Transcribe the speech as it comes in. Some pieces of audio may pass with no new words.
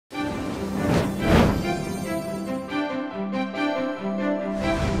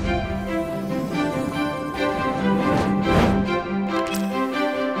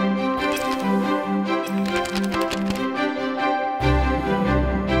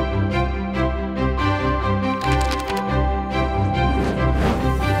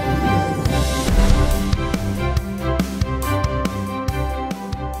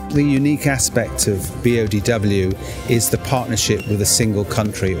The unique aspect of BODW is the partnership with a single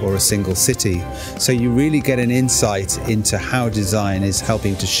country or a single city. So you really get an insight into how design is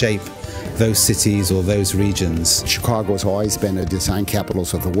helping to shape those cities or those regions. Chicago has always been a design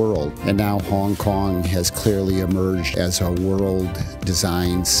capitals of the world, and now Hong Kong has clearly emerged as a world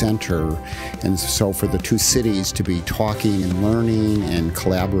design center. And so for the two cities to be talking and learning and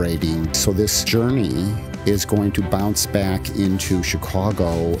collaborating, so this journey is going to bounce back into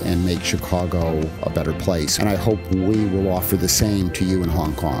Chicago and make Chicago a better place. And I hope we will offer the same to you in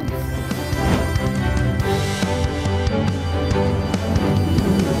Hong Kong.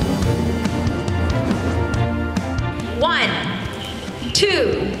 1,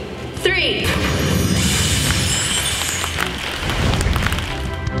 2, 3.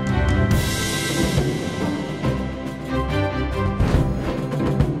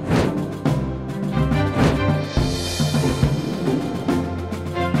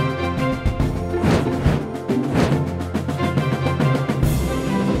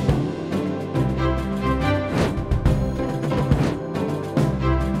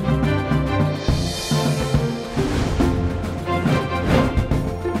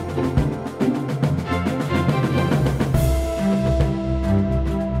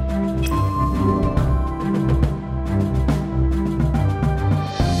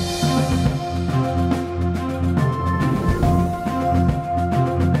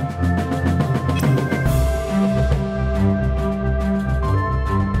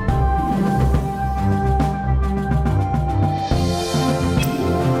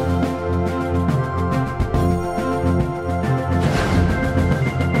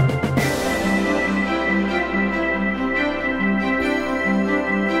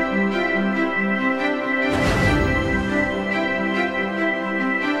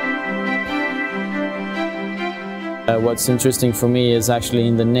 What's interesting for me is actually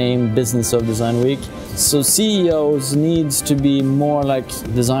in the name Business of Design Week. So CEOs needs to be more like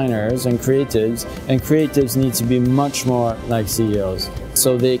designers and creatives need to be much more like CEOs,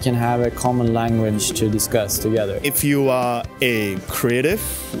 so they can have a common language to discuss together. If you are a creative,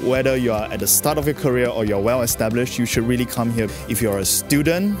 whether you are at the start of your career or you're well established, you should really come here. If you're a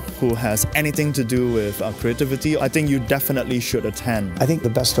student who has anything to do with creativity, I think you definitely should attend. I think the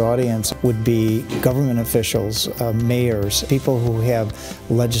best audience would be government officials, mayors, people who have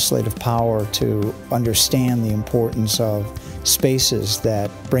legislative power to understand the importance of spaces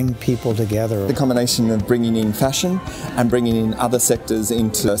that bring people together. The combination of bringing in fashion and bringing in other sectors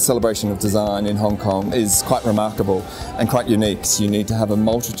into a celebration of design in Hong Kong is quite remarkable and quite unique. So you need to have a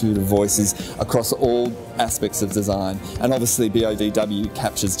multitude of voices across all aspects of design, and obviously BODW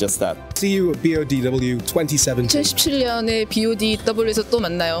captures just that. See you at BODW 2017. 2017년에 BODW에서 또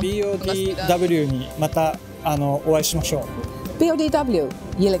만나요. BODW니 またお会いしましょう。BODW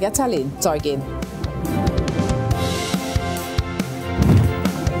 2017年再見。